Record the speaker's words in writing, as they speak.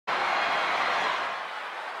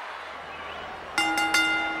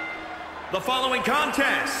The following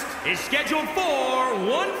contest is scheduled for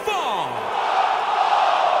one fall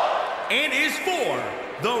and is for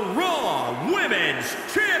the Raw Women's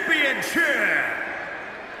Championship.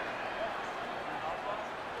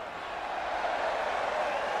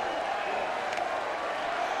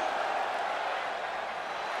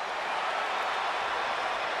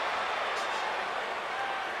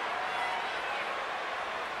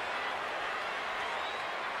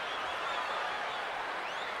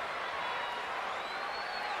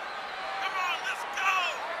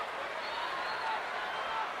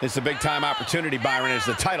 It's a big-time opportunity, Byron, as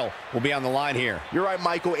the title will be on the line here. You're right,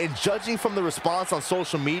 Michael, and judging from the response on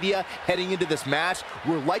social media heading into this match,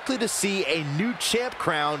 we're likely to see a new champ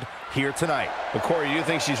crowned here tonight. But Corey, do you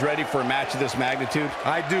think she's ready for a match of this magnitude?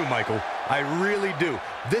 I do, Michael. I really do.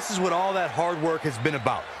 This is what all that hard work has been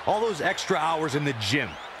about. All those extra hours in the gym.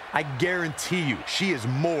 I guarantee you, she is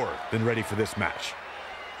more than ready for this match.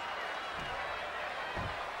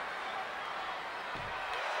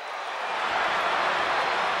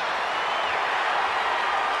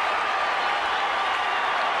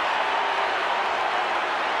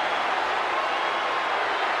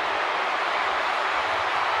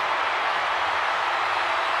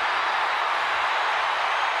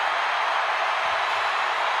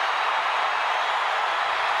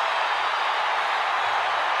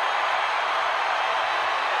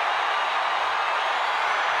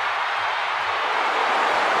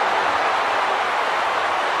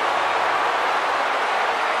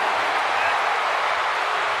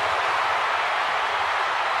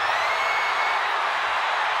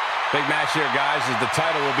 Big match here, guys, as the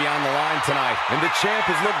title will be on the line tonight. And the champ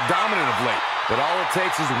has looked dominant of late. But all it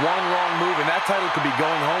takes is one wrong move, and that title could be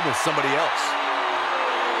going home with somebody else.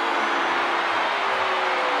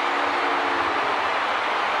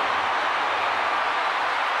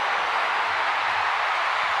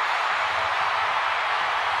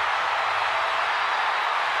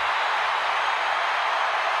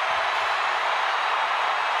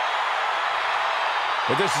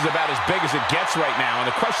 But this is about as big as it gets right now, and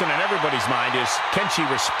the question on everybody's mind is, can she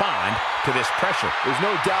respond to this pressure? There's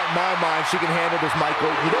no doubt in my mind she can handle this,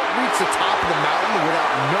 Michael. You don't reach the top of the mountain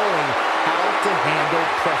without knowing how to handle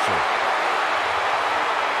pressure.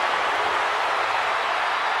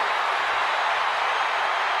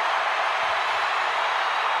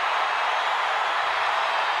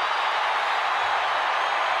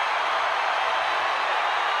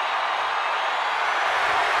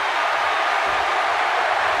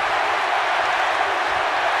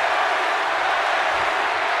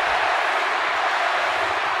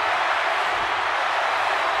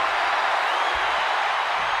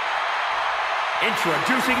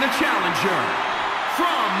 Introducing the challenger,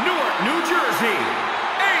 from Newark, New Jersey,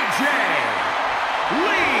 AJ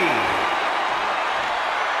Lee.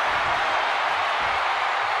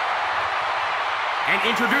 And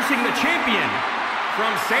introducing the champion,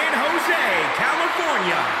 from San Jose,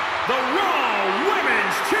 California, the Raw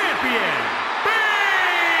Women's Champion,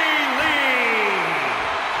 Bayley.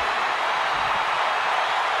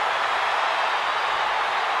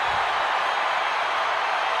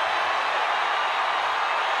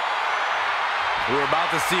 We're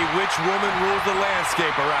about to see which woman rules the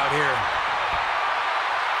landscape around here.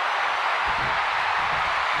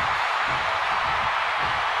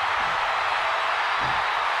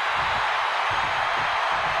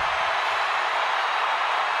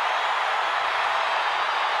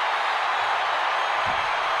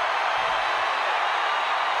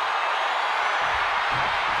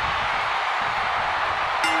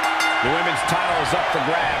 The women's title is up for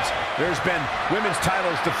grabs. There's been women's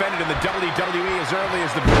titles defended in the WWE as early as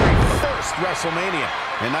the very first Wrestlemania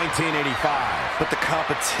in 1985. But the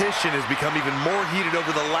competition has become even more heated over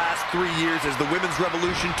the last 3 years as the women's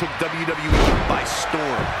revolution took WWE by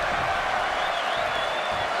storm.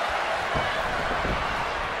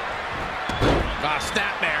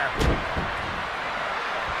 Snapmare.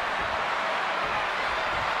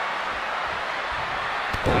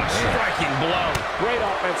 Striking blow. Great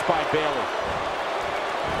offense by Bayley.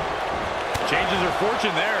 Changes her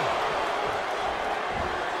fortune there.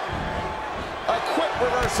 A quick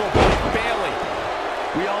reversal by Bayley.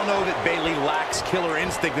 We all know that Bayley lacks killer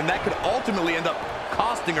instinct, and that could ultimately end up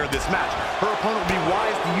costing her this match. Her opponent would be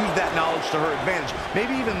wise to use that knowledge to her advantage.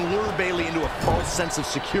 Maybe even lure Bayley into a false sense of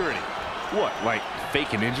security. What, like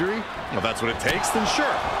fake an injury? Well, that's what it takes, then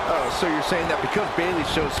sure. Oh, so you're saying that because Bayley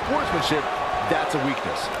shows sportsmanship, that's a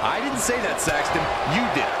weakness? I didn't say that, Saxton. You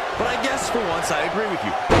did. But I guess for once I agree with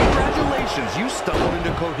you. Congratulations, you stumbled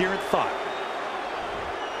into coherent thought.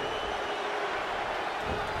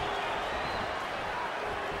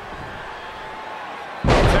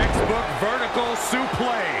 Textbook vertical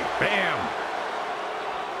suplex. Bam.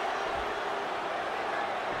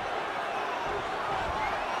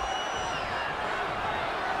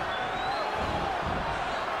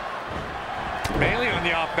 Bayley on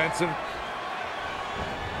the offensive.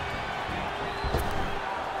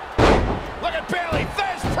 Look at Bayley,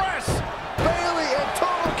 fence press. Bayley in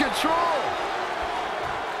total control.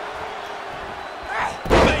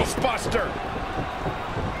 Face buster.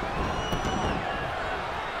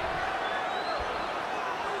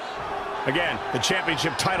 Again, the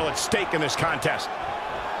championship title at stake in this contest.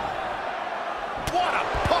 What a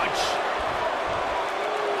punch!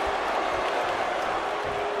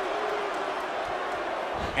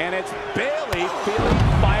 And it's Bayley feeling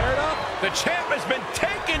fired up. The champ has been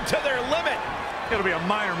taken to their limit. It'll be a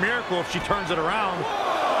minor miracle if she turns it around.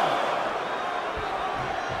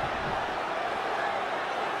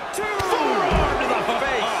 Forearm to the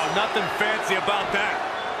face. Oh, nothing fancy about that.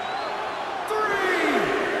 3.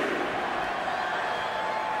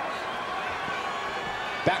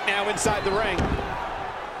 Back now inside the ring.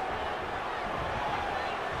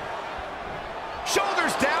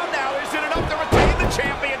 Shoulders down now. Is it enough to retain the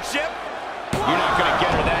championship? You're not going to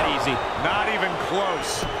get her that easy. Not even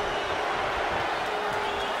close.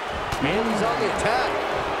 Bayley's on the attack.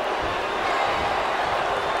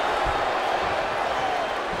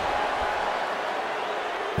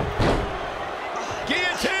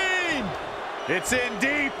 Guillotine! It's in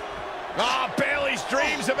deep. Ah, Bayley's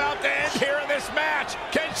dream's about to end here in this match.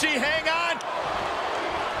 Can she hang on?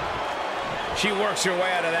 She works her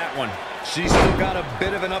way out of that one. She's still got a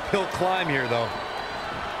bit of an uphill climb here, though.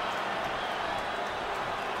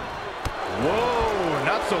 Whoa,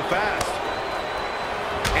 not so fast.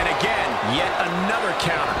 And again, yet another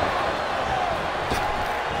counter.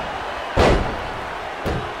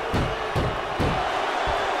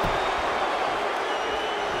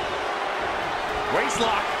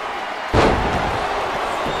 Waistlock.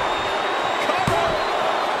 Cover.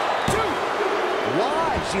 2. Why?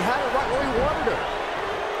 She had it right where he wanted her.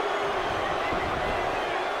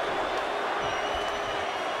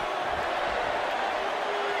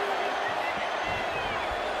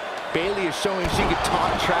 Bayley is showing she can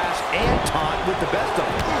talk trash and taunt with the best of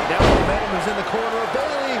them. Now momentum is in the corner of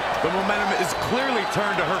Bayley. The momentum is clearly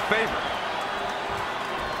turned to her favor.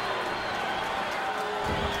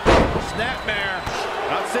 Snapmare.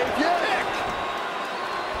 Not safe yet.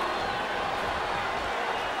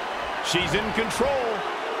 She's in control.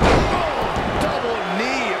 Oh, double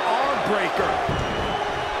knee arm breaker.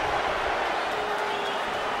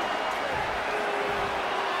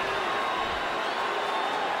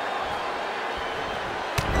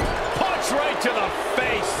 Right to the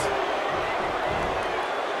face.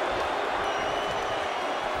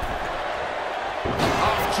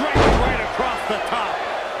 Straight right across the top.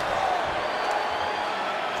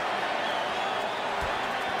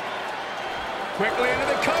 Quickly into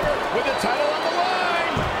the cover with the title on the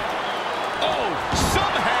line. Oh,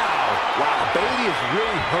 somehow. Wow, Bayley is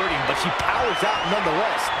really hurting, but she powers out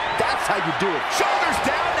nonetheless. That's how you do it. Shoulders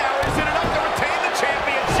down now. Is it enough to retain the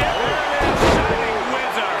championship? There it is. Shining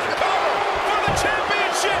Wizard. Cover for the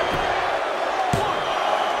championship.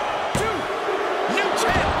 1, 2. New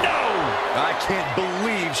champ. No. I can't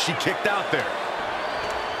believe she kicked out there.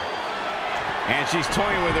 And she's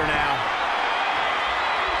toying with her now.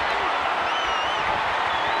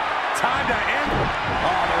 Time to end.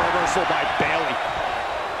 Oh, the reversal by Bayley.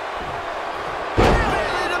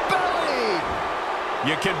 Bayley to belly.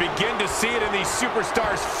 You can begin to see it in these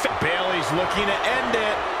superstars. Bayley's looking to end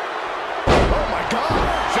it. Oh, my God.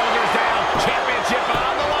 Shoulders down. Championship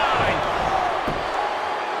on the line.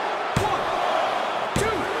 1, 2,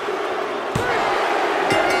 3.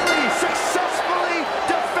 Bayley successfully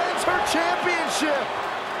defends her championship.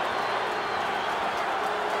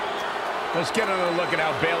 Let's get another look at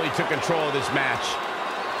how Bayley took control of this match.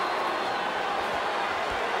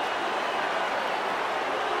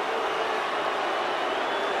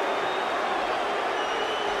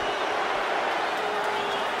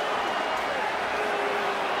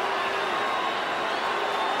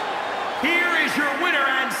 Here is your winner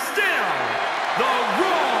and still the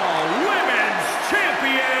Raw Women's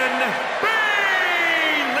Champion,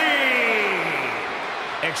 Bayley.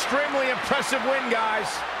 Extremely impressive win, guys.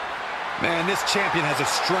 Man, this champion has a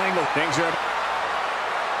strangle. Things are...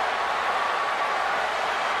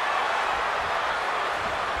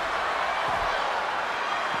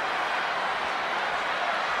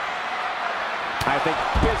 I think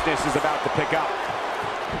business is about to pick up.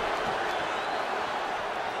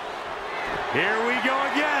 Here we go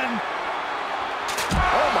again.